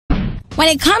When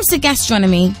it comes to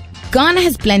gastronomy, Ghana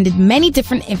has blended many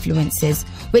different influences,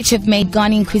 which have made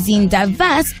Ghanaian cuisine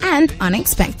diverse and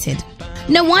unexpected.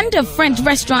 No wonder French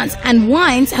restaurants and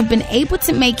wines have been able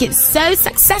to make it so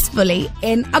successfully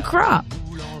in Accra.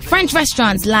 French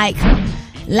restaurants like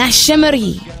La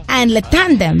Chaumiere and Le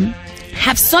Tandem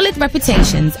have solid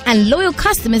reputations, and loyal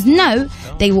customers know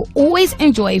they will always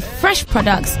enjoy fresh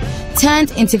products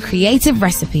turned into creative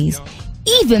recipes.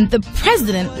 Even the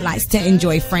president likes to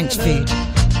enjoy French food.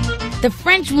 The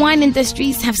French wine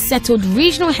industries have settled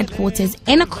regional headquarters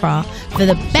in Accra for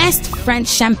the best French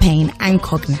champagne and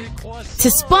cognac to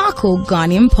sparkle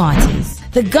Ghanaian parties.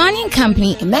 The Ghanaian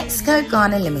company Imexco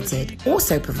Ghana Limited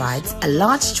also provides a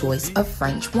large choice of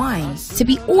French wines to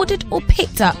be ordered or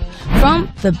picked up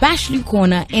from the Bachelor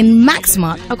Corner in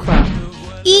Maxmart, Accra.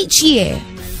 Each year,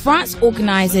 France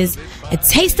organizes a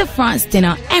Taste of France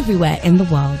dinner everywhere in the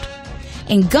world.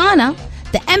 In Ghana,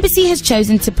 the embassy has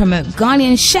chosen to promote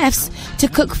Ghanaian chefs to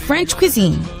cook French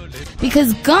cuisine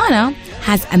because Ghana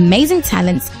has amazing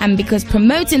talents, and because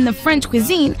promoting the French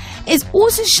cuisine is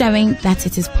also showing that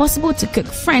it is possible to cook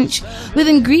French with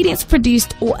ingredients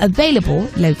produced or available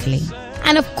locally.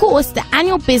 And of course, the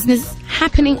annual business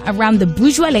happening around the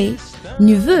Bourgeoisie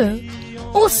Nouveau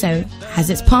also has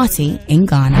its party in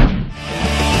Ghana.